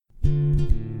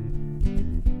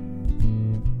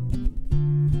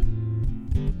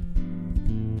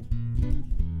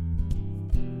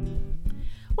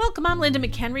Welcome, I'm Linda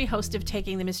McHenry, host of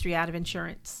Taking the Mystery Out of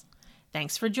Insurance.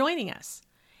 Thanks for joining us.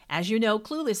 As you know,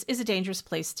 clueless is a dangerous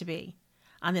place to be.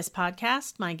 On this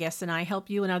podcast, my guests and I help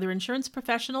you and other insurance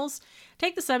professionals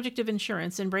take the subject of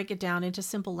insurance and break it down into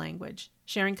simple language,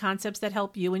 sharing concepts that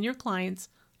help you and your clients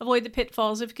avoid the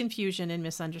pitfalls of confusion and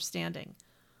misunderstanding.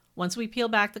 Once we peel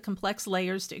back the complex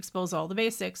layers to expose all the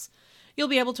basics, you'll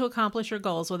be able to accomplish your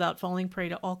goals without falling prey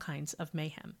to all kinds of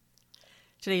mayhem.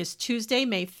 Today is Tuesday,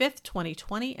 May 5th,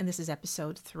 2020, and this is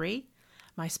episode 3.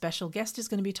 My special guest is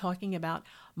going to be talking about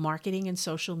marketing and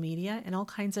social media and all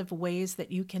kinds of ways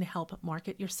that you can help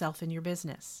market yourself and your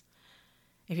business.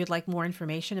 If you'd like more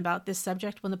information about this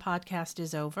subject when the podcast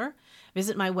is over,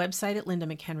 visit my website at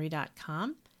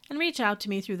lindamchenry.com and reach out to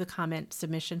me through the comment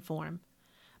submission form.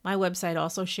 My website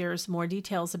also shares more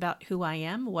details about who I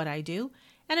am, what I do,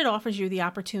 and it offers you the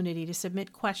opportunity to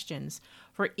submit questions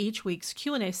for each week's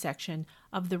Q&A section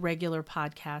of the regular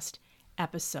podcast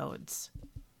episodes.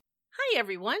 Hi,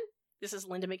 everyone. This is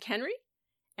Linda McHenry,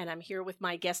 and I'm here with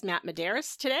my guest, Matt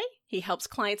Medeiros, today. He helps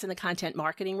clients in the content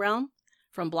marketing realm,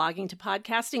 from blogging to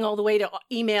podcasting, all the way to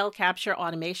email capture,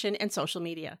 automation, and social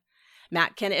media.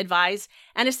 Matt can advise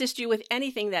and assist you with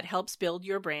anything that helps build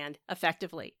your brand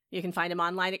effectively. You can find him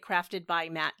online at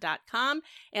craftedbymatt.com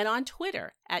and on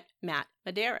Twitter at Matt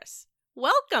Medeiros.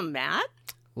 Welcome, Matt.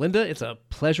 Linda, it's a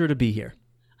pleasure to be here.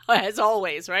 As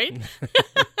always, right?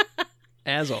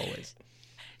 As always.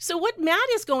 So what Matt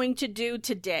is going to do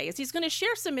today is he's going to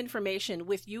share some information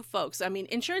with you folks. I mean,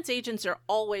 insurance agents are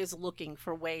always looking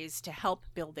for ways to help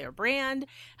build their brand,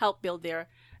 help build their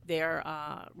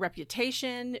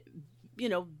reputation,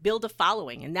 build a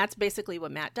following. And that's basically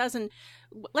what Matt does. And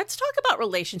let's talk about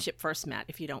relationship first, Matt,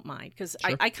 if you don't mind, because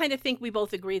Sure. I kind of think we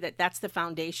both agree that that's the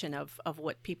foundation of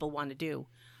what people want to do.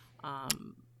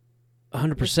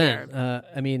 100%.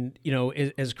 I mean,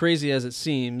 as crazy as it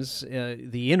seems,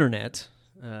 the internet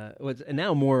was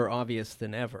now more obvious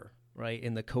than ever, right?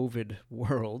 In the COVID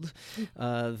world,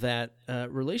 that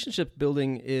relationship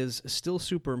building is still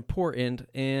super important.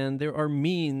 And there are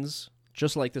means,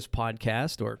 just like this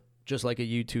podcast or just like a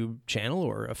YouTube channel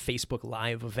or a Facebook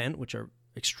Live event, which are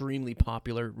extremely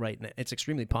popular right now. It's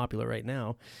extremely popular right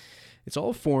now. It's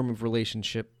all a form of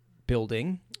relationship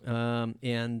building. I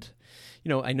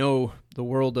know the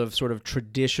world of sort of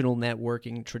traditional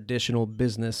networking, traditional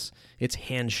business, it's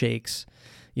handshakes,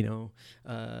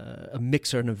 a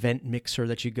mixer, an event mixer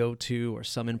that you go to or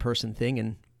some in-person thing.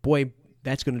 And boy,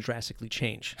 that's going to drastically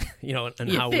change,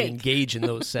 and how we engage in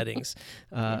those settings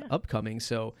upcoming.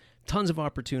 So tons of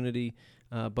opportunity,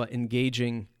 but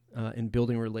engaging in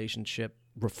building a relationship,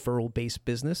 referral-based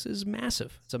business is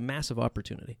massive. It's a massive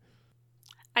opportunity.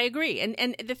 I agree.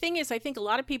 And the thing is, I think a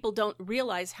lot of people don't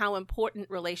realize how important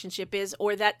relationship is,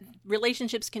 or that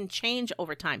relationships can change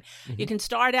over time. Mm-hmm. You can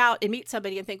start out and meet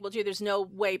somebody and think, well, gee, there's no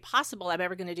way possible I'm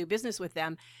ever going to do business with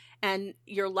them. And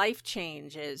your life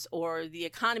changes, or the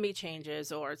economy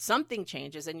changes, or something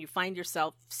changes, and you find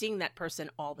yourself seeing that person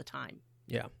all the time.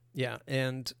 Yeah. Yeah.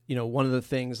 And, one of the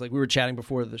things, like we were chatting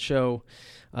before the show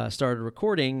started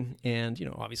recording, and,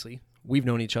 obviously we've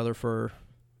known each other for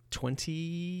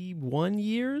 21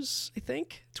 years, I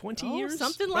think. 20 years?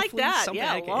 Something roughly, like that. something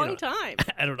Yeah, like, a long time.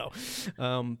 I don't know.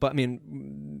 But I mean,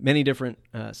 many different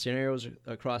scenarios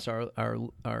across our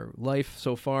life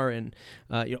so far. And,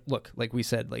 look, like we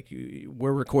said, like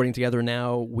we're recording together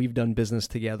now. We've done business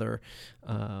together,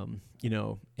 and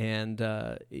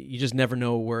you just never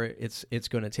know where it's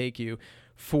going to take you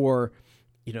for,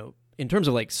 in terms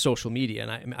of like social media,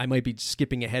 and I might be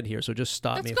skipping ahead here, so just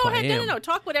stop me if I am. Let's go ahead. No.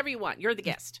 Talk whatever you want. You're the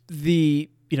guest.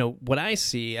 What I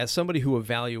see as somebody who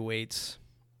evaluates,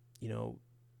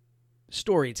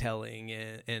 storytelling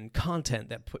and content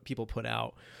that people put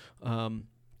out,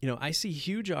 I see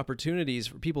huge opportunities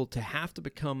for people to have to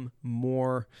become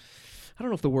more, I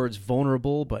don't know if the word's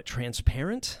vulnerable, but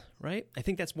transparent, right? I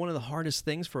think that's one of the hardest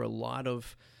things for a lot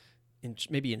of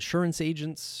maybe insurance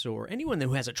agents or anyone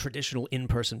who has a traditional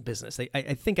in-person business.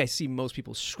 I think I see most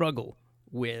people struggle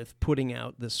with putting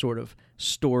out this sort of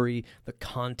story, the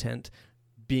content,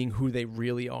 being who they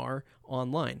really are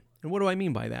online. And what do I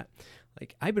mean by that?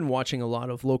 Like, I've been watching a lot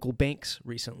of local banks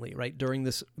recently, right, during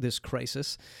this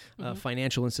crisis,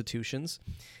 financial institutions,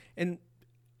 and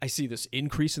I see this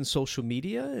increase in social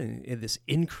media and this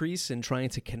increase in trying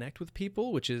to connect with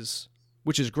people, which is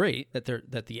great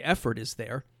that the effort is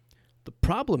there. The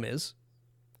problem is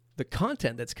the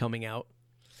content that's coming out.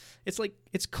 It's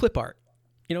clip art.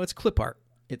 It's clip art.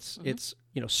 It's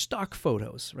stock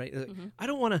photos, right? Mm-hmm. I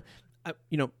don't want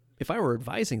to, if I were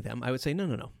advising them, I would say,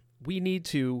 no. We need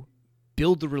to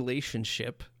build the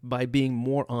relationship by being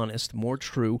more honest, more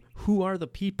true. Who are the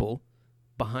people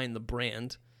behind the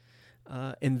brand?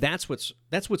 And that's what's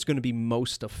going to be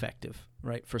most effective,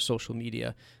 right, for social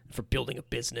media, for building a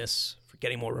business, for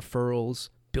getting more referrals,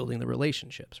 building the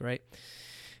relationships, right?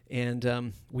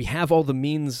 And we have all the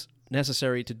means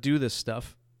necessary to do this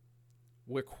stuff.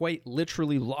 We're quite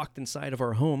literally locked inside of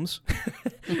our homes.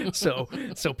 so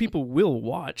people will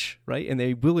watch, right? And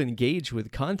they will engage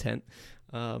with content.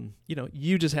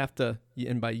 You just have to,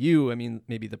 and by you, I mean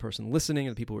maybe the person listening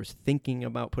or the people who are thinking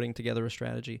about putting together a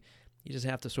strategy, you just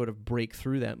have to sort of break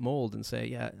through that mold and say,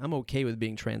 yeah, I'm okay with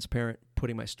being transparent,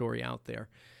 putting my story out there,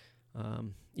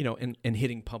 and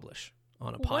hitting publish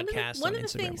on a podcast, on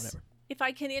Instagram, whatever. If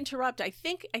I can interrupt, I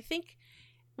think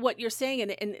what you're saying,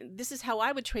 and this is how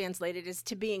I would translate it, is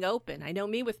to being open. I know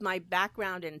me with my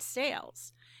background in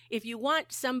sales. If you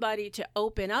want somebody to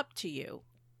open up to you,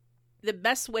 the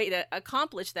best way to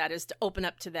accomplish that is to open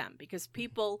up to them, because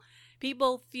people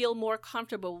feel more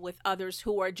comfortable with others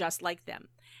who are just like them.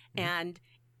 Mm-hmm. And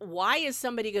why is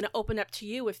somebody going to open up to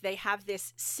you if they have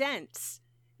this sense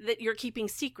that you're keeping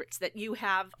secrets, that you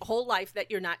have a whole life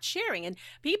that you're not sharing? And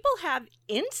people have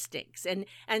instincts, and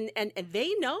they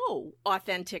know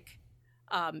authentic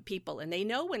people, and they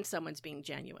know when someone's being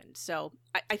genuine. So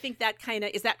I think that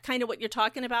is that kind of what you're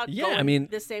talking about? Yeah, going I mean,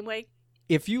 the same way.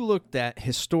 If you looked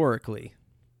historically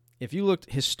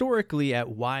at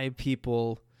why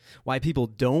people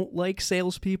don't like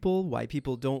salespeople, why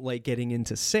people don't like getting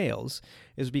into sales,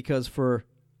 is because for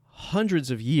hundreds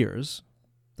of years,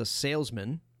 the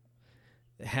salesman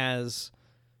has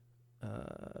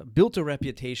built a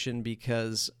reputation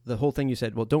because the whole thing you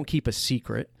said, well, don't keep a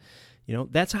secret.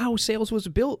 That's how sales was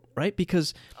built, right?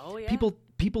 Because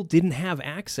people didn't have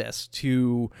access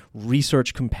to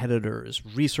research competitors,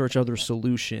 research other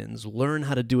solutions, learn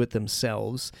how to do it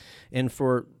themselves. And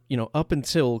for, up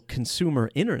until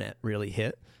consumer internet really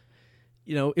hit,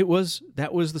 that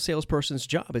was the salesperson's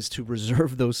job, is to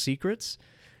reserve those secrets,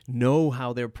 know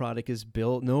how their product is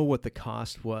built, know what the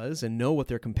cost was, and know what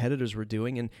their competitors were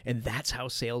doing. And that's how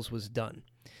sales was done.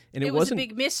 And it wasn't a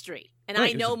big mystery. And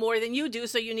right, I know more than you do,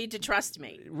 so you need to trust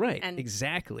me. Right, and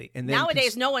exactly. And then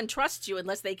nowadays, no one trusts you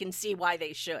unless they can see why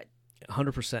they should.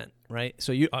 100%, right?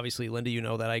 So you obviously,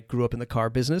 Linda, that I grew up in the car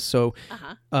business. So,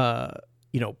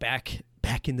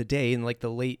 back in the day, in like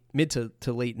the mid to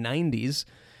late 90s,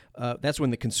 that's when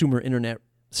the consumer internet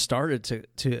started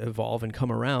to evolve and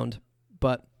come around.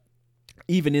 But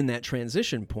even in that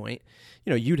transition point,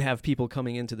 you'd have people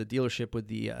coming into the dealership with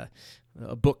the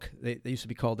a book. They used to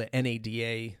be called the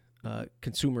NADA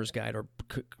Consumer's Guide or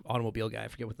Automobile Guide. I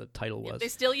forget what the title was. They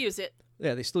still use it.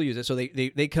 Yeah, they still use it. So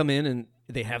they come in and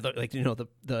they have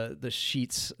the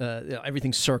sheets,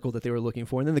 everything circled that they were looking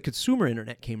for. And then the consumer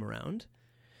internet came around,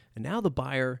 and now the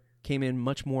buyer came in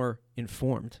much more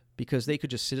informed because they could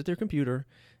just sit at their computer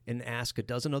and ask a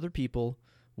dozen other people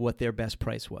what their best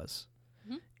price was.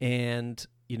 Mm-hmm. And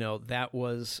that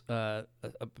was a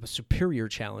superior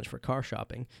challenge for car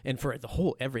shopping and for the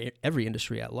whole every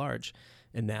industry at large.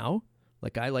 And now,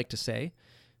 like I like to say,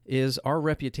 is our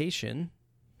reputation,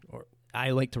 or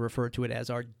I like to refer to it as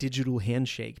our digital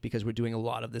handshake, because we're doing a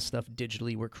lot of this stuff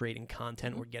digitally. We're creating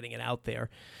content. We're getting it out there.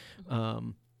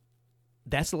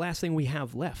 That's the last thing we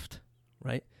have left,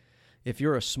 right? If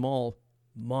you're a small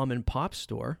mom and pop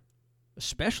store,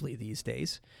 especially these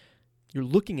days, you're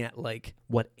looking at like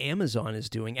what Amazon is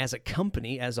doing as a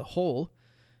company, as a whole.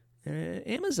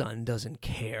 Amazon doesn't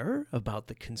care about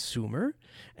the consumer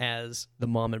as the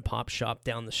mom and pop shop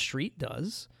down the street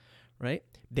does, right?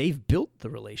 They've built the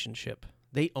relationship.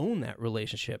 They own that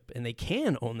relationship, and they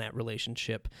can own that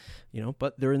relationship,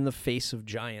 but they're in the face of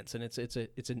giants. And it's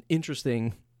an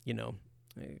interesting,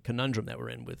 conundrum that we're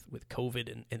in with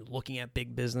COVID and looking at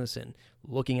big business and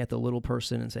looking at the little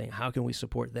person and saying, how can we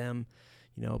support them?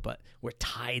 But we're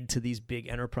tied to these big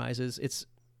enterprises.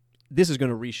 This is going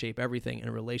to reshape everything,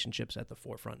 and relationships at the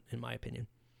forefront, in my opinion.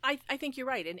 I think you're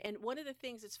right. And one of the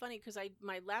things, it's funny because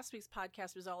my last week's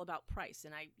podcast was all about price.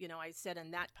 And I said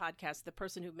in that podcast, the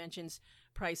person who mentions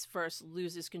price first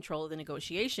loses control of the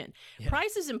negotiation. Yeah.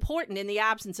 Price is important in the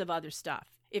absence of other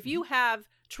stuff. If you have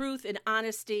truth and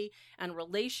honesty and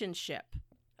relationship,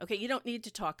 okay, you don't need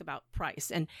to talk about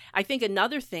price. And I think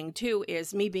another thing, too,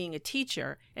 is me being a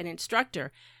teacher and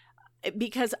instructor,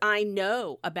 because I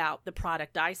know about the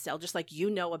product I sell, just like you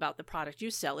know about the product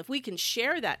you sell. If we can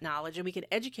share that knowledge and we can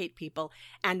educate people,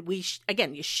 and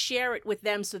you share it with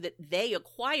them so that they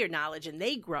acquire knowledge and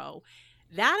they grow,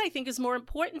 that I think is more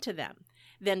important to them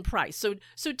than price. So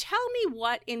tell me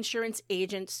what insurance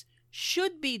agents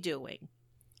should be doing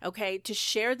okay, to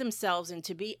share themselves and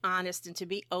to be honest and to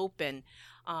be open,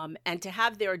 and to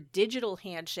have their digital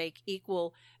handshake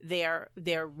equal their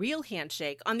real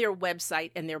handshake on their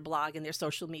website and their blog and their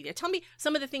social media. Tell me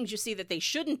some of the things you see that they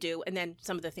shouldn't do, and then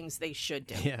some of the things they should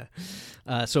do.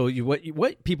 Yeah. So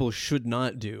what people should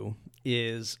not do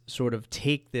is sort of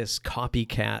take this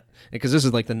copycat, because this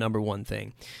is like the number one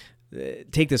thing.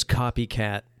 Take this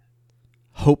copycat,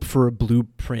 hope for a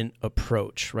blueprint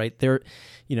approach, right?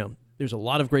 There's a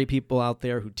lot of great people out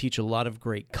there who teach a lot of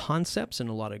great concepts and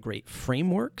a lot of great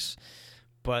frameworks,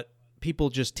 but people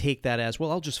just take that as,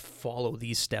 well, I'll just follow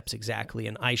these steps exactly,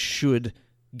 and I should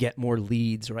get more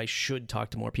leads, or I should talk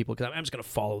to more people because I'm just going to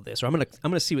follow this, or I'm going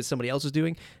to see what somebody else is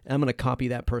doing, and I'm going to copy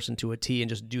that person to a T and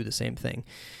just do the same thing.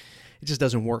 It just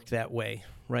doesn't work that way,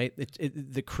 right?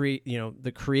 The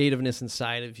creativeness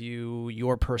inside of you,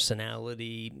 your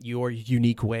personality, your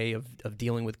unique way of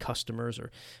dealing with customers or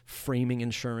framing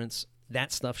insurance,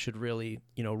 that stuff should really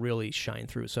shine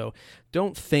through. So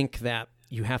don't think that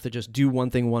you have to just do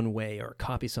one thing one way or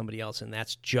copy somebody else and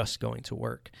that's just going to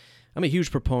work. I'm a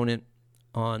huge proponent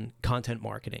on content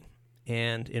marketing.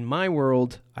 And in my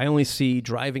world, I only see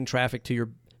driving traffic to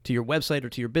your website or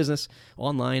to your business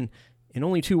online in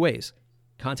only two ways: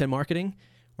 content marketing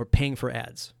or paying for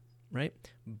ads, right?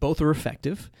 Both are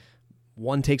effective.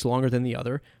 One takes longer than the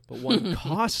other, but one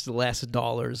costs less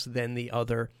dollars than the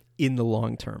other in the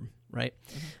long term, right?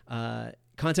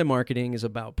 Content marketing is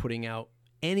about putting out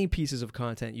any pieces of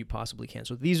content you possibly can.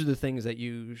 So these are the things that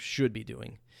you should be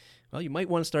doing. Well, you might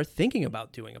want to start thinking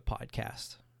about doing a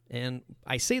podcast. And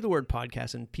I say the word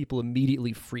podcast and people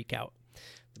immediately freak out.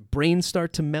 Brains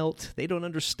start to melt. They don't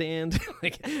understand.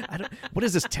 What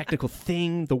is this technical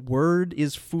thing? The word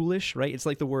is foolish, right? It's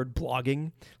like the word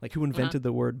blogging. Like, who invented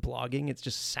the word blogging? It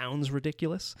just sounds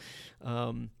ridiculous.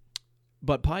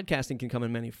 But podcasting can come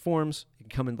in many forms. It can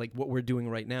come in like what we're doing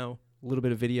right now: a little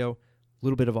bit of video, a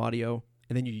little bit of audio,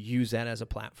 and then you use that as a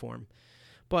platform.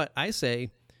 But I say,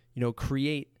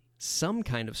 create some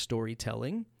kind of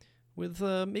storytelling with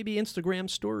maybe Instagram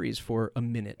stories for a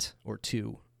minute or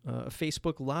two.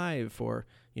 Facebook Live for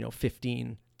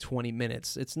 15, 20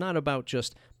 minutes. It's not about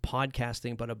just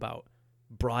podcasting, but about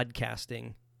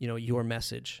broadcasting your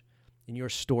message and your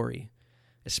story,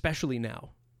 especially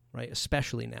now, right?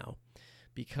 Especially now,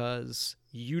 because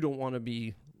you don't want to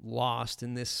be lost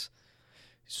in this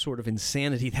sort of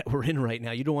insanity that we're in right now.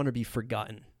 You don't want to be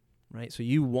forgotten, right? So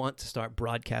you want to start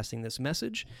broadcasting this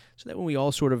message so that when we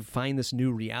all sort of find this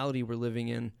new reality we're living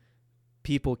in,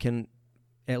 people can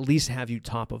at least have you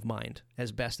top of mind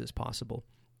as best as possible.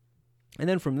 And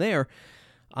then from there,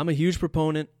 I'm a huge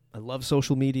proponent. I love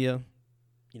social media.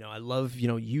 I love,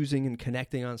 using and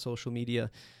connecting on social media.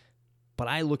 But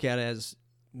I look at it as,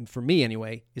 for me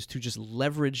anyway, is to just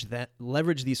leverage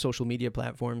these social media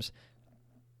platforms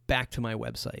back to my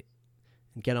website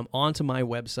and get them onto my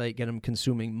website, get them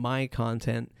consuming my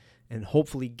content, and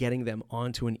hopefully getting them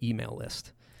onto an email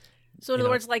list. So in other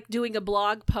words, like doing a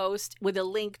blog post with a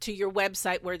link to your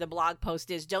website where the blog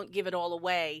post is. Don't give it all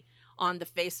away on the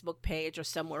Facebook page or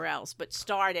somewhere else, but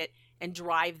start it and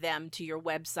drive them to your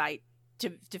website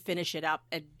to finish it up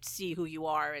and see who you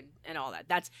are and all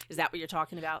that. Is that what you're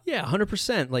talking about? Yeah,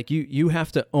 100%. Like you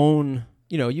have to own,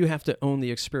 you have to own the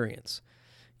experience,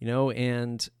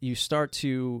 and you start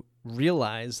to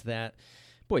realize that,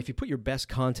 boy, if you put your best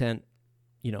content,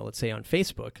 let's say on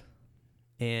Facebook,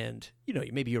 and,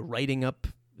 maybe you're writing up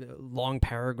long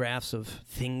paragraphs of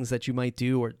things that you might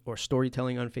do or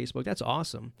storytelling on Facebook. That's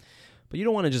awesome. But you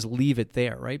don't want to just leave it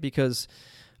there, right? Because,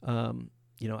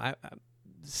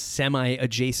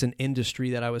 semi-adjacent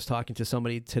industry that I was talking to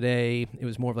somebody today, it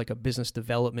was more of like a business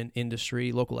development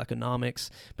industry, local economics,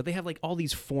 but they have like all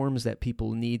these forms that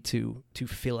people need to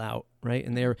fill out, right?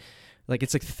 And they're like,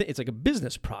 it's like a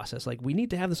business process. Like, we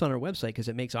need to have this on our website because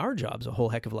it makes our jobs a whole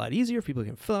heck of a lot easier. People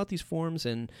can fill out these forms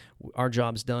and our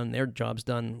job's done, their job's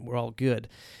done, we're all good.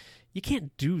 You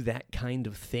can't do that kind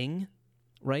of thing,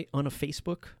 right, on a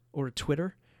Facebook or a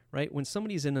Twitter, right? When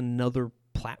somebody's in another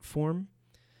platform,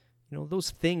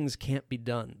 those things can't be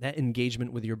done. That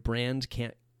engagement with your brand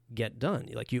can't get done.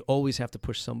 Like, you always have to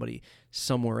push somebody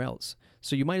somewhere else.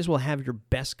 So you might as well have your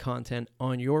best content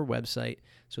on your website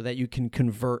so that you can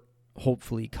convert,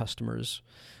 hopefully, customers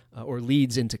or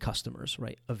leads into customers,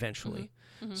 right, eventually.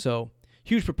 Mm-hmm. So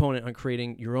huge proponent on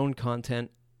creating your own content,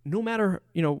 no matter,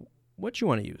 what you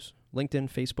want to use.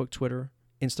 LinkedIn, Facebook, Twitter,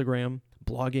 Instagram,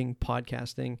 blogging,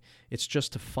 podcasting. It's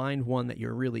just to find one that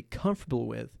you're really comfortable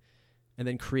with and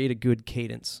then create a good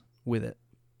cadence with it.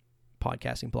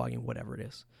 Podcasting, blogging, whatever it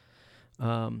is.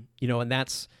 And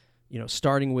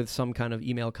starting with some kind of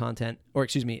email content, or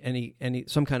excuse me,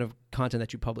 some kind of content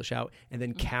that you publish out, and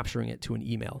then capturing it to an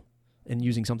email, and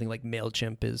using something like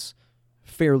MailChimp is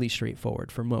fairly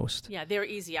straightforward for most. Yeah, they're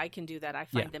easy. I can do that. I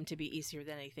find them to be easier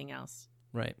than anything else.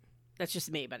 Right. That's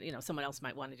just me, but someone else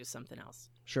might want to do something else.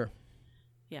 Sure.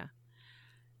 Yeah.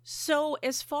 So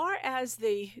as far as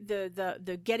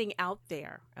the getting out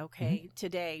there,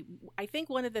 today, I think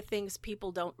one of the things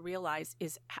people don't realize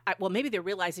is, well, maybe they're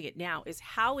realizing it now, is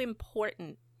how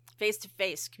important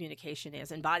face-to-face communication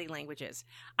is and body language is.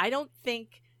 I don't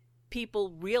think people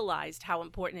realized how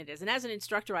important it is. And as an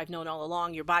instructor, I've known all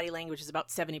along, your body language is about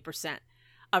 70%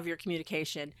 of your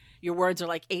communication. Your words are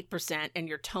like 8% and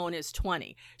your tone is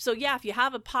 20%. So yeah, if you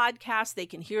have a podcast, they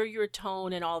can hear your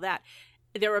tone and all that.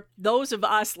 There are those of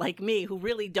us like me who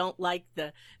really don't like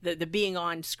the being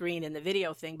on screen and the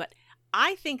video thing, but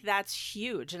I think that's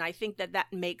huge, and I think that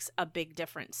makes a big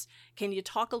difference. Can you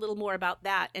talk a little more about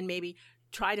that and maybe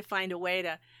try to find a way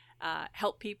to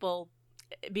help people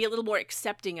be a little more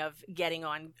accepting of getting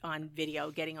on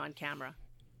video, getting on camera?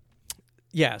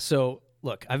 Yeah, so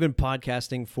look, I've been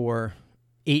podcasting for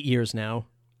 8 years now.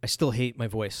 I still hate my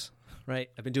voice. Right,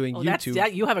 I've been doing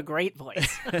YouTube. You have a great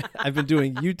voice. I've been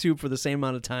doing YouTube for the same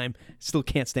amount of time. Still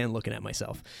can't stand looking at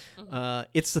myself.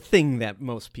 It's the thing that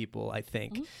most people, I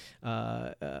think,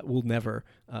 will never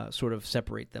sort of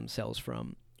separate themselves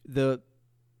from.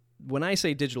 When I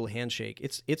say digital handshake,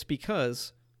 it's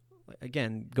because,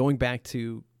 again, going back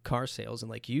to car sales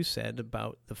and like you said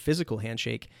about the physical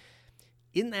handshake,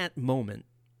 in that moment,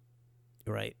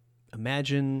 right?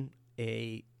 Imagine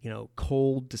a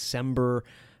cold December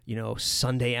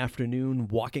Sunday afternoon,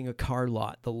 walking a car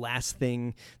lot. The last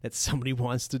thing that somebody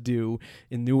wants to do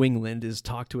in New England is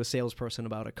talk to a salesperson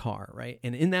about a car, right?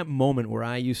 And in that moment where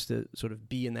I used to sort of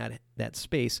be in that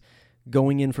space,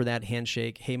 going in for that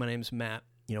handshake, hey, my name's Matt,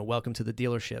 welcome to the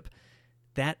dealership.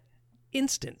 That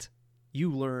instant, you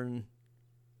learn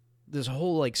this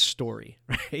whole story,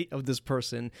 right, of this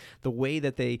person, the way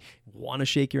that they want to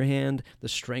shake your hand, the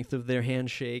strength of their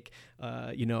handshake.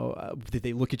 Did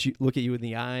they look at you in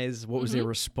the eyes? What was their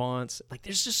response?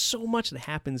 There's just so much that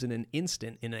happens in an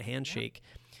instant in a handshake,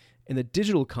 and the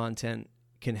digital content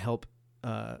can help,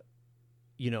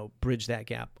 bridge that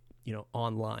gap,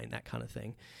 online, that kind of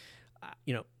thing.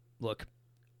 Look,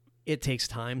 it takes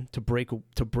time to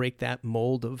break that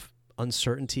mold of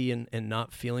uncertainty and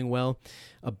not feeling well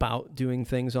about doing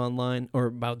things online or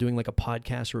about doing like a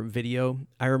podcast or a video.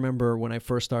 I remember when I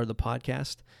first started the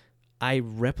podcast, I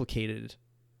replicated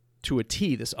to a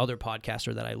T this other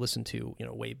podcaster that I listened to,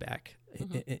 way back,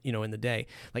 in the day.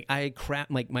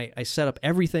 I set up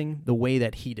everything the way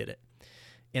that he did it.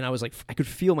 And I was like, I could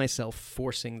feel myself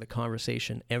forcing the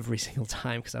conversation every single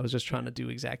time because I was just trying to do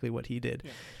exactly what he did.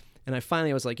 Yeah. And I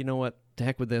finally was like, you know what, to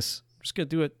heck with this. I'm just going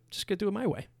to do it my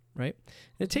way. Right?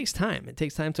 And it takes time. It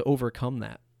takes time to overcome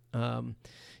that.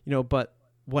 But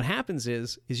what happens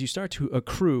is you start to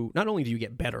accrue, not only do you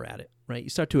get better at it, right? You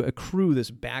start to accrue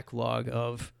this backlog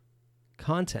of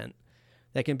content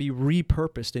that can be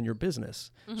repurposed in your business.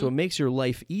 So it makes your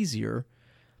life easier,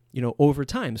 over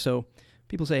time. So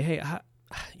people say, hey,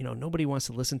 nobody wants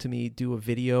to listen to me do a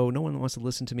video. No one wants to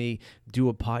listen to me do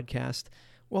a podcast.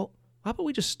 Well, how about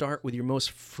we just start with your most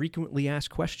frequently asked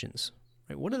questions?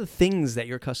 What are the things that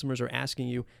your customers are asking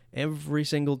you every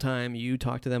single time you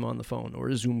talk to them on the phone or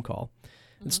a Zoom call?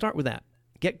 And start with that.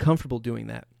 Get comfortable doing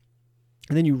that.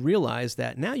 And then you realize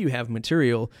that now you have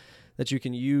material that you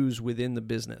can use within the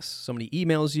business. Somebody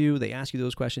emails you, they ask you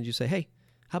those questions, you say, hey,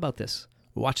 how about this?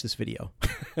 Watch this video.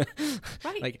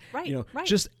 Right.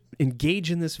 Just engage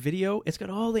in this video. It's got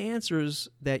all the answers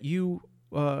that you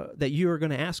are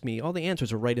going to ask me. All the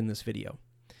answers are right in this video.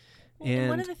 And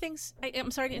one of the things, I'm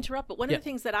sorry to interrupt, but one of the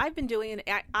things that I've been doing,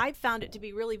 and I've found it to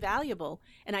be really valuable,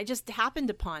 and I just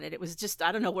happened upon it. It was just,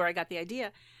 I don't know where I got the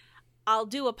idea. I'll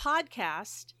do a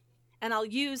podcast, and I'll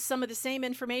use some of the same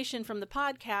information from the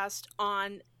podcast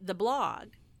on the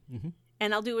blog,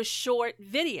 and I'll do a short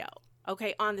video,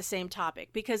 on the same topic,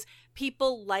 because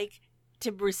people like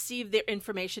to receive their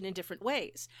information in different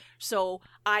ways. So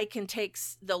I can take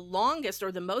the longest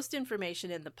or the most information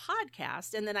in the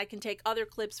podcast, and then I can take other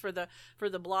clips for the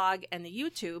blog and the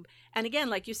YouTube. And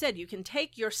again, like you said, you can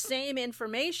take your same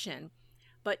information,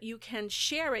 but you can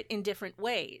share it in different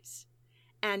ways.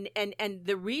 And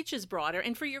the reach is broader.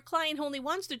 And for your client who only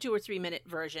wants the 2 or 3 minute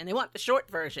version, they want the short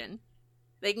version,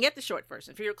 they can get the short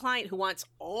version. For your client who wants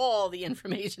all the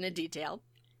information in detail,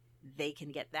 they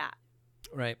can get that.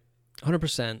 Right.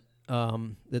 100%.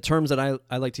 The terms that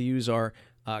I like to use are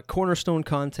cornerstone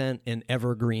content and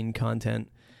evergreen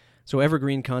content. So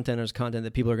evergreen content is content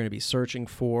that people are going to be searching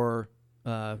for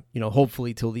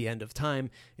hopefully till the end of time.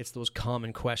 It's those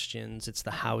common questions. It's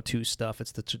the how-to stuff.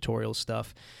 It's the tutorial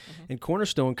stuff. Mm-hmm. And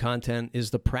cornerstone content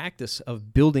is the practice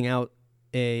of building out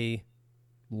a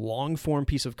long-form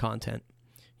piece of content.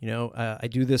 I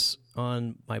do this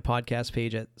on my podcast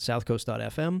page at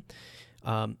southcoast.fm,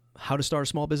 how to start a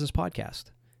small business podcast.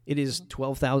 It is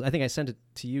 12,000. I think I sent it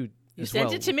to you. You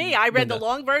sent it to me. I read the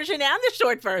long version and the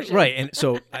short version. Right. And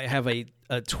so I have a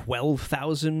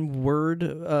 12,000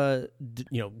 word,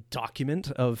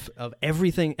 document of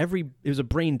everything. It was a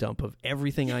brain dump of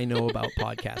everything I know about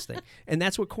podcasting. And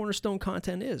that's what cornerstone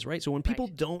content is, right? So when people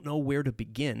don't know where to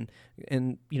begin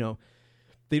and,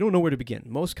 they don't know where to begin.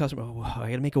 Most customers, I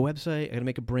got to make a website. I got to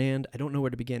make a brand. I don't know where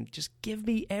to begin. Just give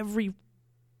me every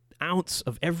ounce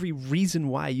of every reason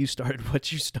why you started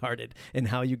what you started and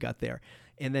how you got there.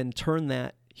 And then turn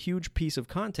that huge piece of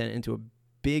content into a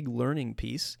big learning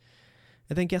piece.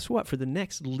 And then guess what? For the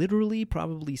next literally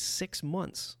probably 6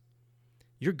 months,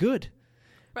 you're good.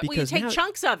 Right, because you take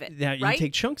chunks of it, right? You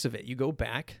take chunks of it. You go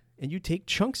back and you take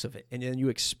chunks of it. And then you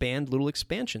expand little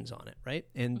expansions on it, right?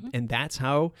 And that's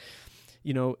how,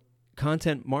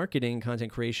 content marketing,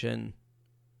 content creation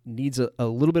needs a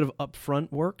little bit of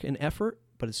upfront work and effort.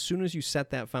 But as soon as you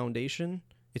set that foundation,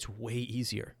 it's way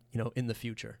easier, in the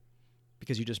future.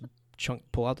 Because you just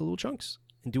pull out the little chunks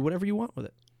and do whatever you want with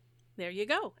it. There you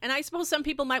go. And I suppose some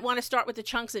people might want to start with the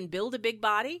chunks and build a big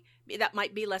body. That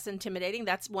might be less intimidating.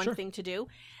 That's one thing to do.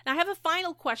 And I have a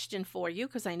final question for you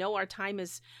because I know our time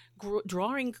is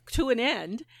drawing to an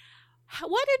end.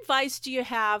 What advice do you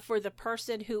have for the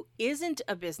person who isn't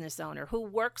a business owner, who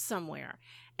works somewhere,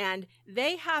 and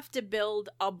they have to build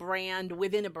a brand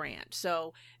within a brand?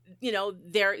 So,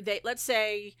 let's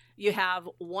say you have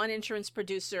one insurance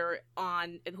producer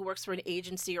who works for an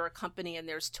agency or a company, and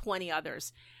there's 20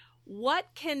 others. What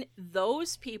can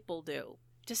those people do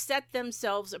to set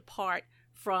themselves apart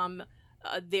from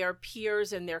their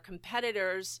peers and their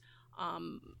competitors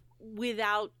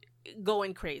without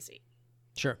going crazy?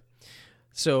 Sure.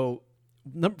 So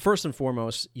first and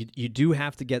foremost, you do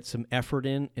have to get some effort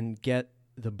in and get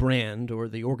the brand or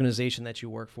the organization that you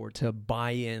work for to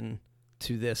buy in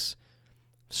to this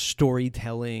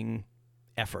storytelling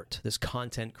effort, this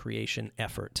content creation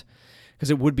effort. Because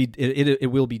it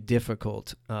will be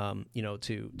difficult,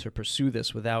 to pursue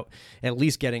this without at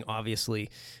least getting obviously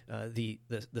the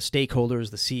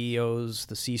stakeholders, the CEOs,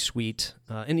 the C-suite,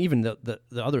 and even the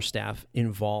other staff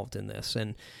involved in this.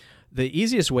 And the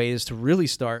easiest way is to really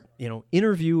start,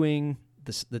 interviewing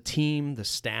the team, the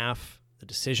staff, the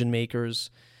decision makers,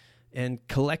 and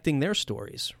collecting their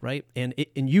stories, right? And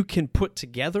you can put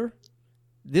together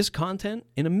this content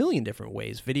in a million different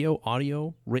ways: video,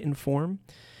 audio, written form.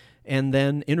 And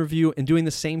then interview and doing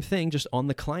the same thing just on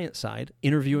the client side,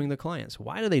 interviewing the clients.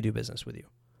 Why do they do business with you?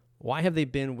 Why have they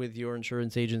been with your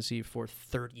insurance agency for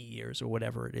 30 years or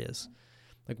whatever it is?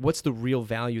 Like, what's the real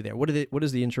value there? What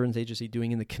is the insurance agency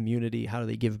doing in the community? How do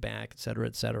they give back, et cetera,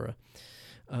 et cetera?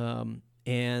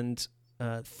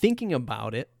 Thinking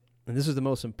about it, and this is the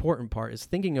most important part, is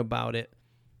thinking about it.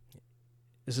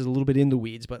 This is a little bit in the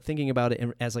weeds, but thinking about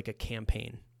it as like a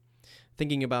campaign.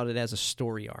 Thinking about it as a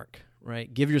story arc.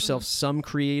 Right? Give yourself some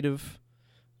creative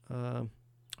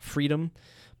freedom,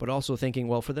 but also thinking,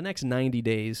 well, for the next 90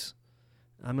 days,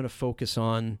 I'm going to focus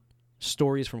on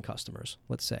stories from customers,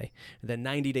 let's say. And then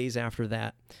 90 days after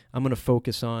that, I'm going to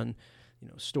focus on,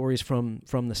 stories from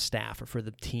the staff or for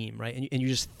the team, right? And you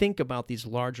just think about these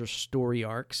larger story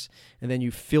arcs, and then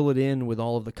you fill it in with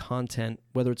all of the content,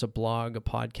 whether it's a blog, a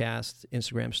podcast,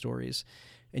 Instagram stories,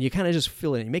 and you kind of just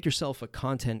fill it in. You make yourself a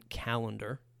content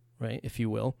calendar, right, if you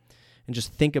will, and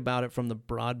just think about it from the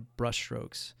broad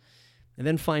brushstrokes. And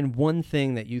then find one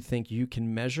thing that you think you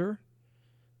can measure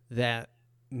that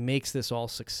makes this all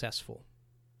successful.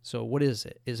 So what is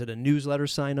it? Is it a newsletter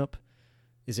sign up?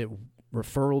 Is it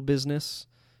referral business?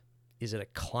 Is it a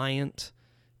client?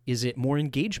 Is it more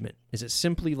engagement? Is it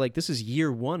simply like, this is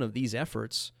year one of these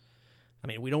efforts? I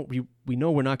mean, we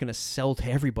know we're not going to sell to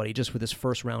everybody just with this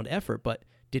first round effort, but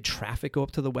did traffic go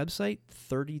up to the website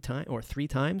 30 times or 3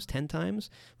 times, 10 times?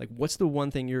 Like, what's the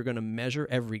one thing you're going to measure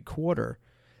every quarter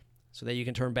so that you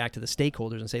can turn back to the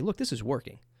stakeholders and say, look, this is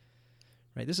working,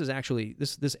 right? This is actually,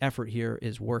 this effort here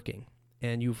is working.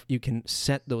 And you can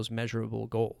set those measurable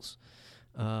goals.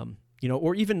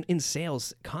 Or even in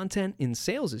sales, content in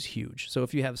sales is huge. So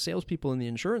if you have salespeople in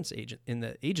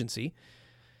the agency,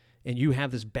 and you have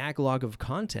this backlog of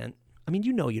content, I mean,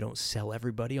 you don't sell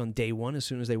everybody on day one as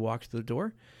soon as they walk through the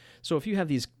door. So if you have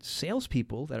these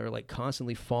salespeople that are like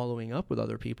constantly following up with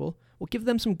other people, well, give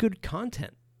them some good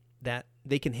content that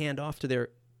they can hand off to their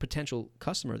potential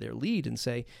customer, their lead, and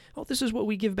say, oh, this is what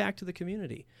we give back to the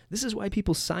community. This is why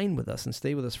people sign with us and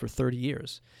stay with us for 30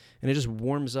 years. And it just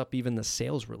warms up even the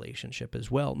sales relationship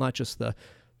as well, not just the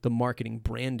marketing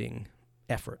branding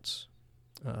efforts,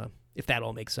 if that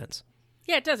all makes sense.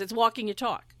 Yeah, it does. It's walking your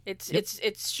talk.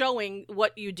 It's showing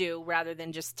what you do rather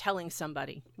than just telling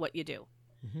somebody what you do.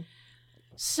 Mm-hmm.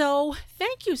 So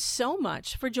thank you so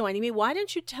much for joining me. Why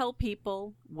don't you tell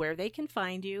people where they can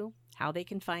find you, how they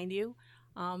can find you,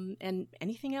 and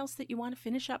anything else that you want to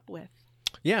finish up with?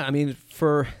 Yeah, I mean,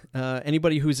 for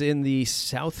anybody who's in the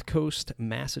South Coast,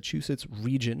 Massachusetts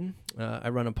region, I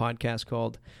run a podcast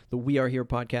called the We Are Here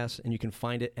podcast, and you can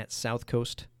find it at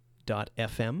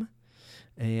southcoast.fm.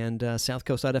 And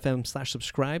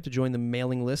southcoast.fm/subscribe to join the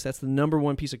mailing list. That's the number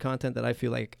one piece of content that I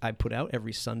feel like I put out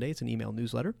every Sunday. It's an email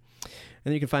newsletter. And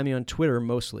then you can find me on Twitter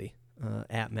mostly,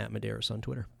 at Matt Medeiros on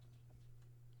Twitter.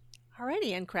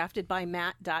 Alrighty, and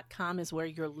craftedbymatt.com is where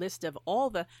your list of all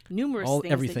the numerous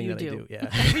things everything that I do. Yeah.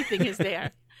 Everything is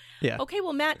there. Yeah. Okay,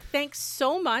 well, Matt, thanks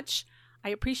so much. I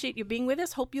appreciate you being with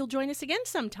us. Hope you'll join us again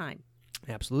sometime.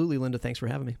 Absolutely, Linda. Thanks for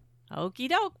having me. Okie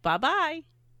doke. Bye-bye.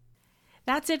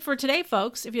 That's it for today,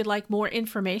 folks. If you'd like more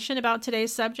information about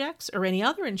today's subjects or any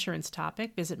other insurance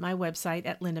topic, visit my website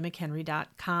at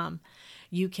lindamchenry.com.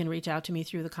 You can reach out to me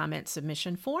through the comment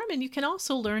submission form, and you can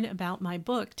also learn about my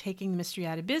book, Taking the Mystery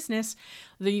Out of Business.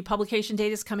 The publication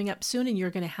date is coming up soon, and you're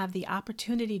going to have the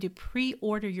opportunity to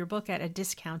pre-order your book at a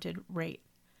discounted rate.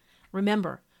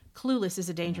 Remember, clueless is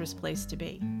a dangerous place to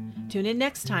be. Tune in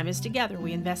next time as together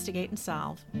we investigate and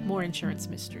solve more insurance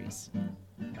mysteries.